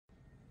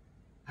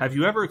have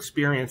you ever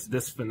experienced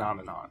this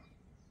phenomenon?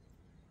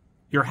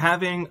 You're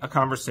having a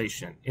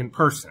conversation in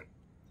person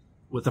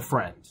with a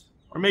friend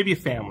or maybe a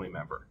family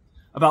member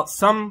about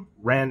some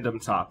random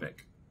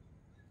topic.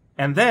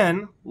 And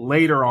then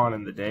later on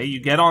in the day, you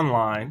get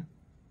online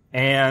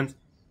and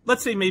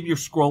let's say maybe you're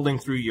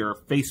scrolling through your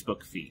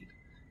Facebook feed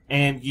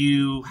and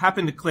you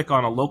happen to click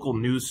on a local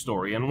news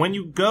story. And when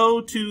you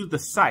go to the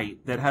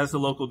site that has the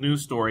local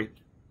news story,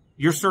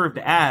 you're served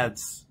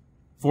ads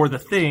for the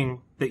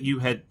thing that you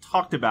had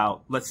talked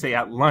about, let's say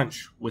at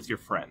lunch with your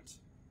friend.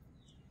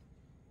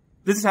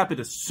 This has happened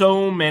to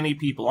so many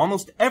people.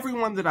 Almost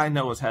everyone that I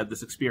know has had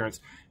this experience.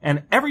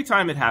 And every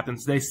time it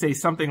happens, they say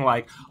something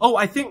like, oh,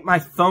 I think my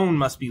phone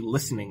must be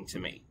listening to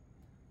me.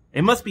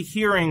 It must be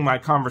hearing my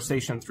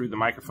conversation through the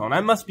microphone.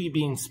 I must be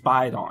being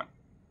spied on.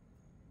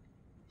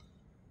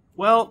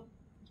 Well,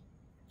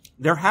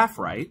 they're half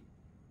right.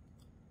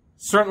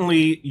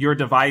 Certainly, your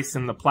device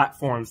and the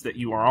platforms that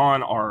you are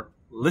on are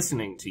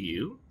listening to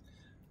you.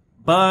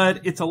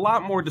 But it's a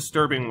lot more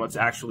disturbing what's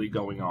actually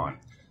going on.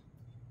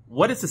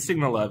 What it's a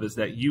signal of is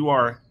that you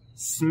are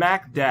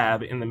smack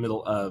dab in the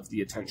middle of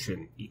the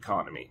attention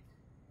economy.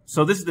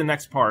 So this is the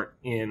next part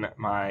in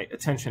my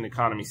attention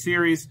economy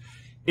series.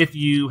 If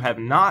you have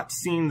not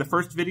seen the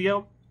first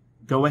video,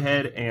 go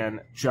ahead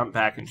and jump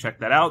back and check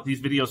that out.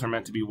 These videos are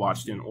meant to be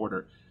watched in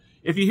order.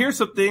 If you hear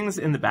some things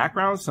in the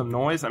background, some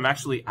noise, I'm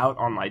actually out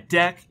on my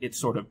deck.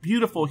 It's sort of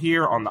beautiful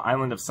here on the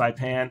island of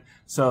Saipan.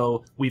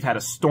 So we've had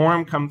a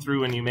storm come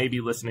through and you may be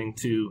listening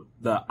to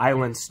the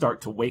island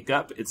start to wake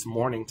up. It's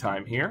morning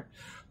time here.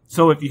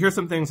 So if you hear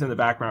some things in the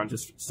background,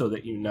 just so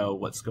that you know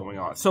what's going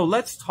on. So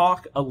let's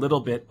talk a little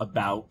bit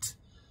about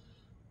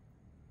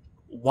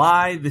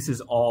why this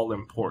is all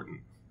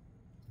important.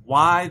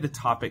 Why the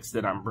topics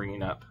that I'm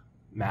bringing up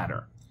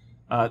matter.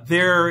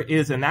 There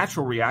is a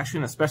natural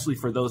reaction, especially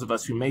for those of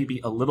us who may be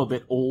a little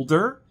bit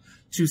older,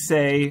 to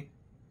say,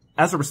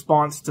 as a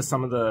response to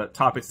some of the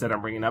topics that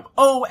I'm bringing up,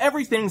 oh,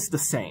 everything's the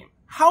same.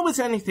 How is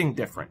anything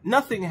different?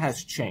 Nothing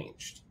has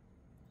changed.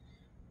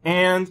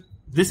 And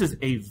this is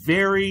a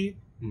very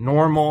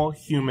normal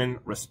human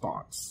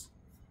response.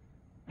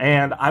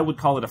 And I would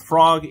call it a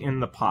frog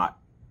in the pot.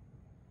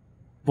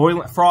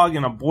 Frog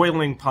in a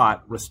boiling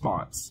pot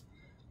response.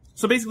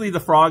 So basically the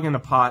frog in a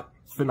pot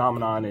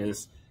phenomenon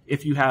is,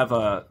 if you have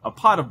a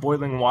pot of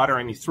boiling water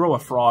and you throw a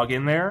frog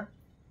in there,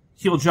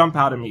 he'll jump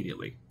out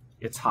immediately.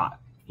 It's hot.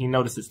 He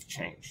notices the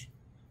change.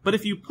 But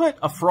if you put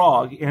a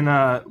frog in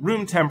a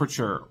room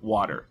temperature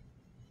water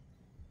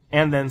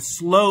and then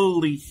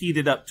slowly heat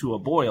it up to a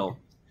boil,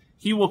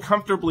 he will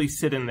comfortably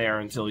sit in there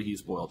until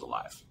he's boiled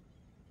alive.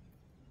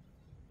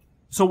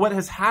 So what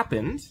has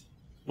happened,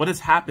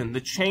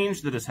 the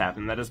change that has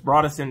happened, that has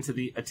brought us into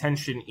the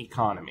attention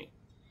economy,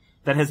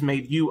 that has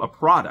made you a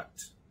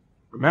product.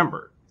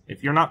 Remember,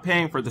 if you're not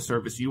paying for the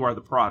service, you are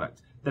the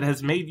product. That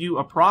has made you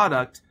a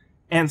product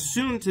and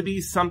soon to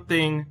be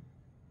something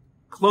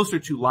closer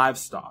to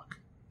livestock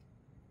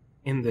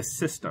in this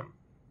system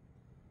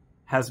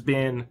has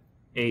been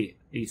a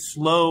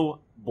slow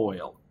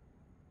boil,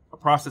 a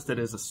process that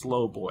is a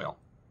slow boil.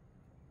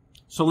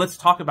 So let's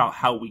talk about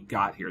how we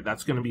got here.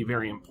 That's going to be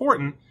very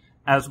important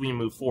as we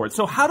move forward.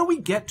 So how do we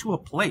get to a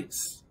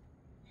place?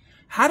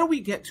 How do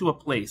we get to a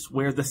place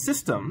where the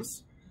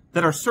systems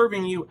that are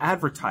serving you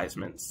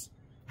advertisements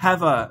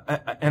have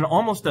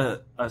almost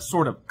a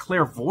sort of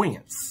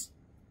clairvoyance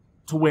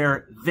to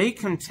where they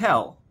can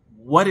tell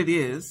what it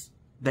is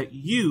that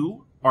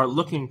you are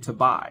looking to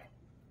buy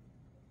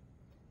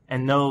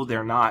and know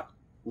they're not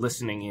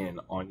listening in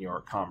on your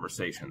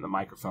conversation. The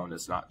microphone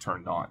is not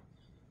turned on.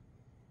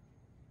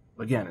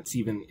 Again, it's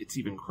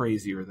even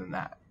crazier than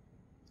that.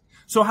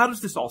 So how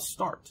does this all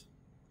start?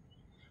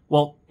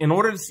 Well, in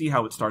order to see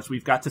how it starts,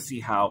 we've got to see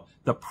how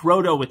the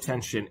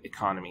proto-attention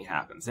economy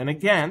happens. And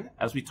again,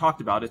 as we talked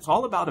about, it's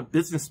all about a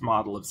business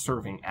model of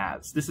serving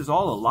ads. This is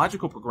all a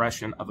logical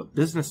progression of a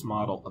business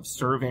model of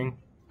serving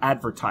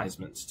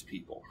advertisements to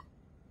people.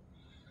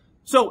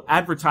 So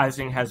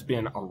advertising has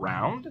been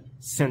around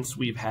since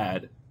we've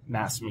had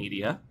mass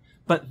media,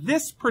 but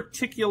this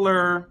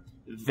particular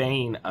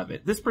vein of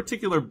it, this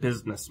particular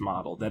business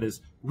model that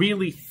is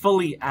really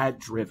fully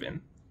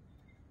ad-driven,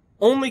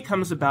 only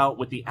comes about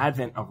with the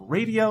advent of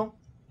radio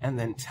and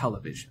then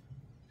television.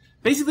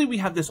 Basically, we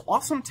have this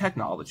awesome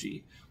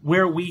technology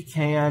where we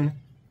can,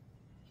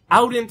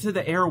 out into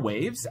the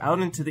airwaves, out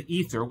into the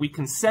ether, we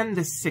can send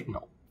this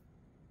signal.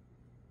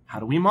 How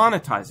do we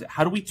monetize it?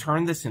 How do we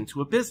turn this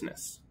into a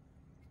business?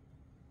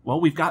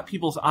 Well, we've got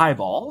people's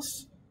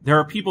eyeballs. There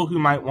are people who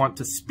might want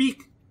to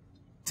speak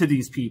to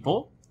these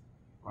people,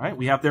 right?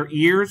 We have their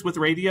ears with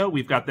radio.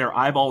 We've got their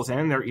eyeballs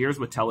and their ears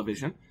with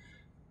television.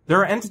 There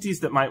are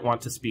entities that might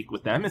want to speak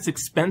with them. It's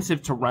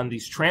expensive to run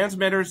these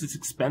transmitters. It's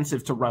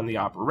expensive to run the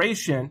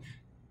operation.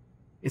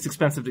 It's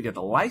expensive to get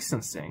the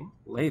licensing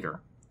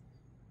later.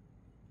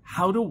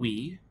 How do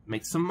we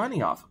make some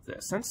money off of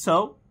this? And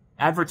so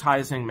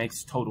advertising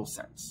makes total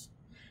sense.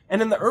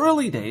 And in the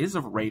early days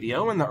of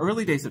radio, in the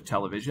early days of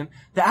television,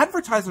 the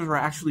advertisers are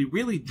actually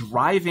really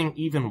driving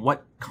even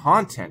what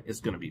content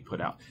is going to be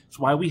put out. It's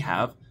why we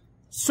have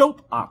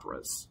soap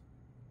operas.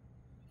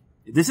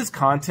 This is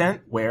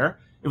content where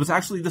it was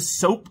actually the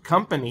soap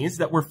companies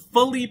that were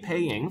fully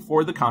paying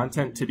for the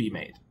content to be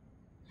made.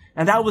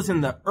 And that was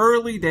in the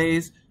early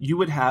days. You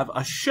would have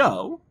a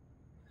show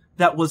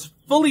that was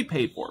fully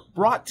paid for,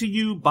 brought to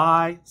you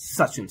by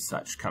such and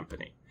such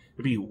company.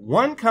 It'd be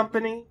one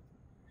company,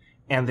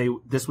 and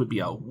this would be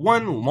a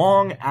one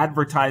long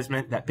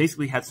advertisement that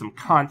basically had some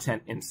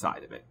content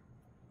inside of it.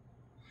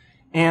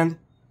 And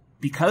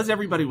because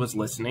everybody was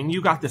listening,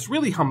 you got this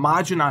really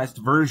homogenized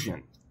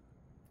version.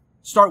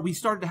 We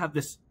started to have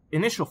this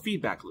initial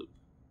feedback loop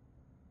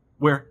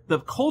where the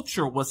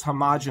culture was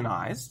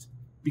homogenized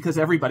because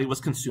everybody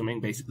was consuming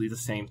basically the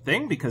same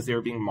thing because they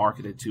were being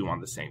marketed to on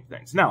the same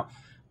things. Now,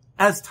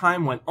 as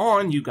time went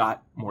on, you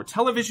got more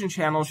television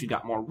channels, you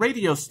got more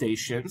radio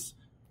stations,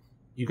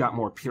 you got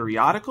more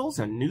periodicals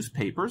and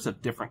newspapers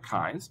of different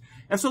kinds.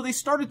 And so they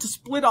started to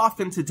split off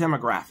into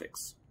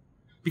demographics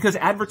because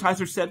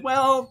advertisers said,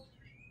 well,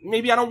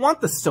 maybe I don't want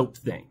the soap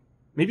thing.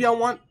 Maybe I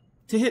want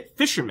to hit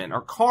fishermen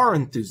or car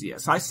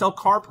enthusiasts. I sell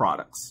car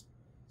products.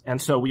 And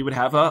so we would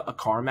have a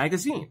car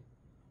magazine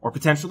or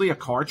potentially a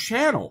car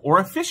channel or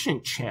a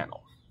fishing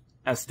channel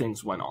as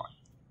things went on.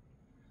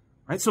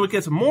 Right? So it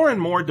gets more and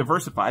more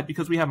diversified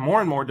because we have more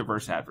and more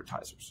diverse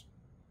advertisers.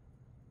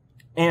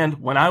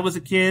 And when I was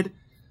a kid,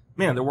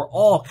 man, there were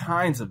all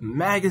kinds of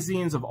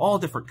magazines of all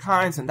different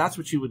kinds, and that's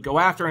what you would go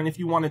after. And if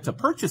you wanted to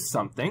purchase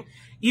something,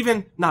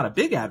 even not a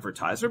big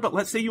advertiser, but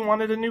let's say you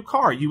wanted a new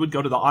car, you would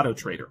go to the Auto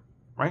Trader,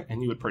 right?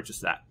 And you would purchase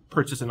that.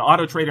 Purchase an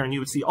Auto Trader, and you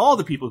would see all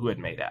the people who had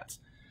made ads.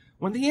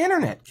 When the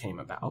internet came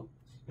about,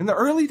 in the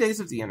early days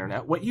of the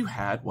internet, what you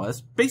had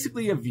was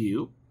basically a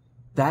view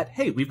that,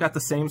 hey, we've got the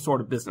same sort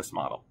of business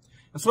model.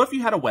 And so if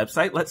you had a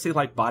website, let's say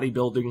like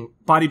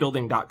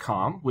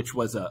bodybuilding.com, which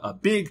was a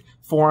big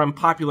forum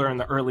popular in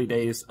the early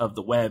days of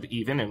the web,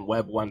 even in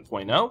Web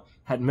 1.0,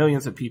 had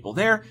millions of people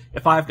there.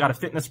 If I've got a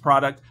fitness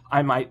product,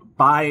 I might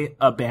buy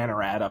a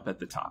banner ad up at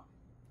the top.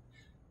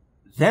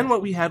 Then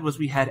what we had was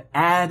we had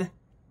ad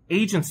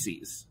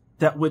agencies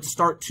that would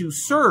start to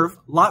serve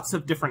lots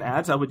of different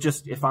ads. I would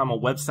just, if I'm a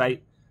website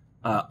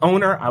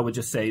owner, I would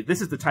just say,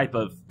 this is the type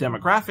of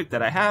demographic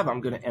that I have.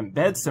 I'm going to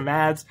embed some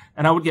ads,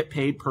 and I would get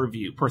paid per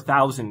view, per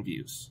 1,000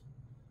 views,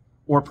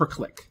 or per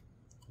click,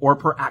 or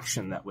per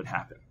action that would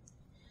happen.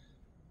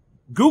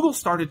 Google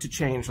started to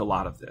change a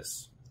lot of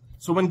this.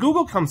 So when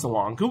Google comes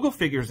along, Google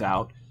figures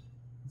out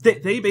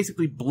that they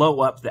basically blow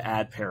up the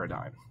ad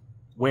paradigm,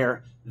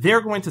 where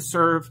they're going to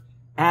serve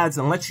ads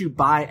and let you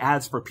buy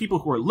ads for people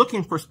who are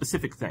looking for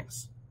specific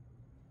things.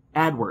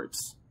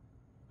 AdWords.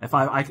 If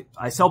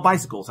I sell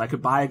bicycles, I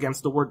could buy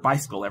against the word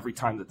bicycle every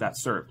time that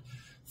that's served.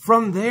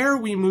 From there,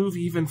 we move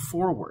even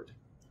forward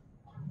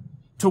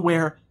to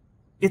where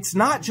it's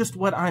not just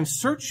what I'm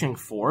searching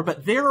for,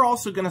 but they're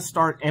also going to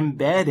start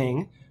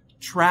embedding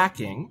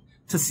tracking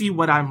to see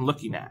what I'm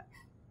looking at.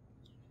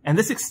 And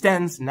this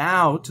extends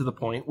now to the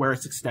point where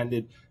it's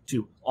extended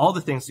to all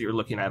the things that you're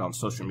looking at on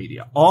social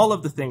media, all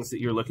of the things that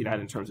you're looking at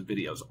in terms of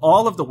videos,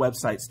 all of the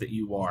websites that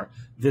you are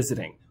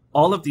visiting.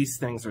 All of these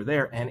things are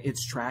there, and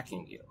it's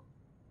tracking you.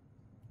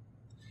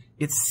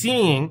 It's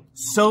seeing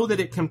so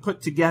that it can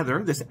put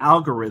together, this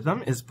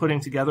algorithm is putting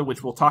together,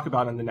 which we'll talk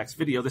about in the next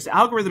video, this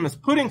algorithm is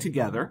putting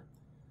together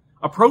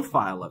a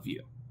profile of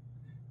you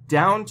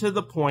down to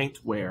the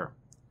point where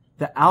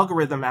the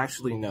algorithm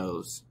actually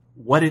knows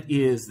what it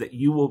is that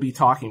you will be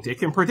talking to. It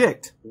can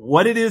predict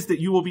what it is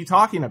that you will be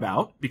talking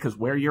about, because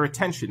where your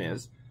attention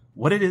is,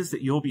 what it is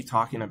that you'll be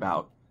talking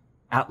about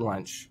at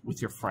lunch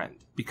with your friend,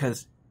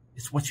 because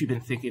it's what you've been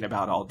thinking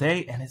about all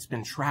day, and it's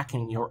been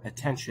tracking your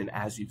attention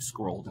as you've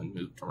scrolled and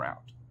moved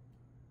around.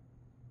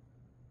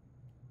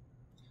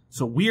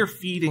 So we're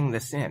feeding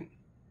this in.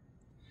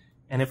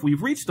 And if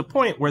we've reached a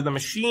point where the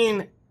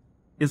machine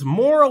is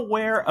more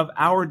aware of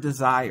our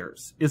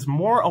desires, is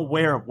more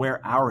aware of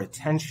where our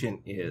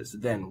attention is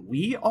than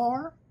we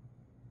are,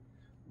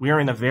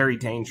 we're in a very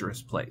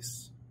dangerous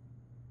place.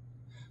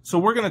 So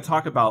we're going to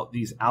talk about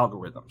these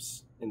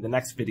algorithms. In the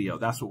next video,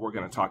 that's what we're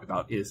going to talk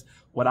about, is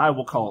what I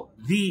will call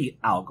the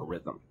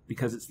algorithm,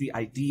 because it's the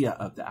idea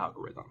of the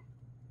algorithm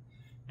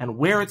and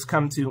where it's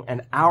come to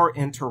and our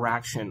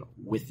interaction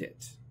with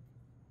it.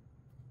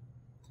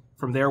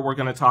 From there, we're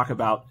going to talk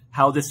about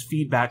how this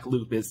feedback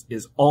loop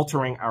is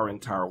altering our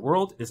entire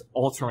world, is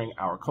altering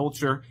our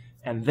culture,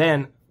 and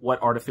then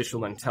what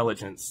artificial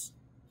intelligence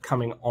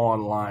coming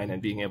online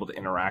and being able to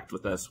interact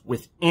with us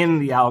within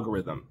the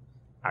algorithm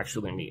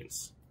actually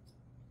means.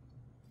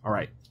 All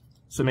right.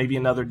 So maybe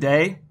another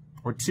day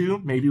or two,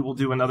 maybe we'll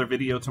do another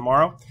video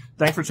tomorrow.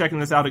 Thanks for checking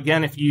this out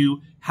again. If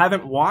you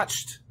haven't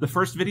watched the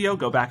first video,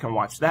 go back and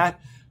watch that.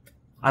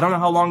 I don't know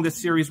how long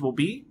this series will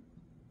be,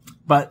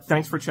 but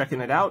thanks for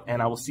checking it out,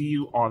 and I will see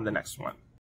you on the next one.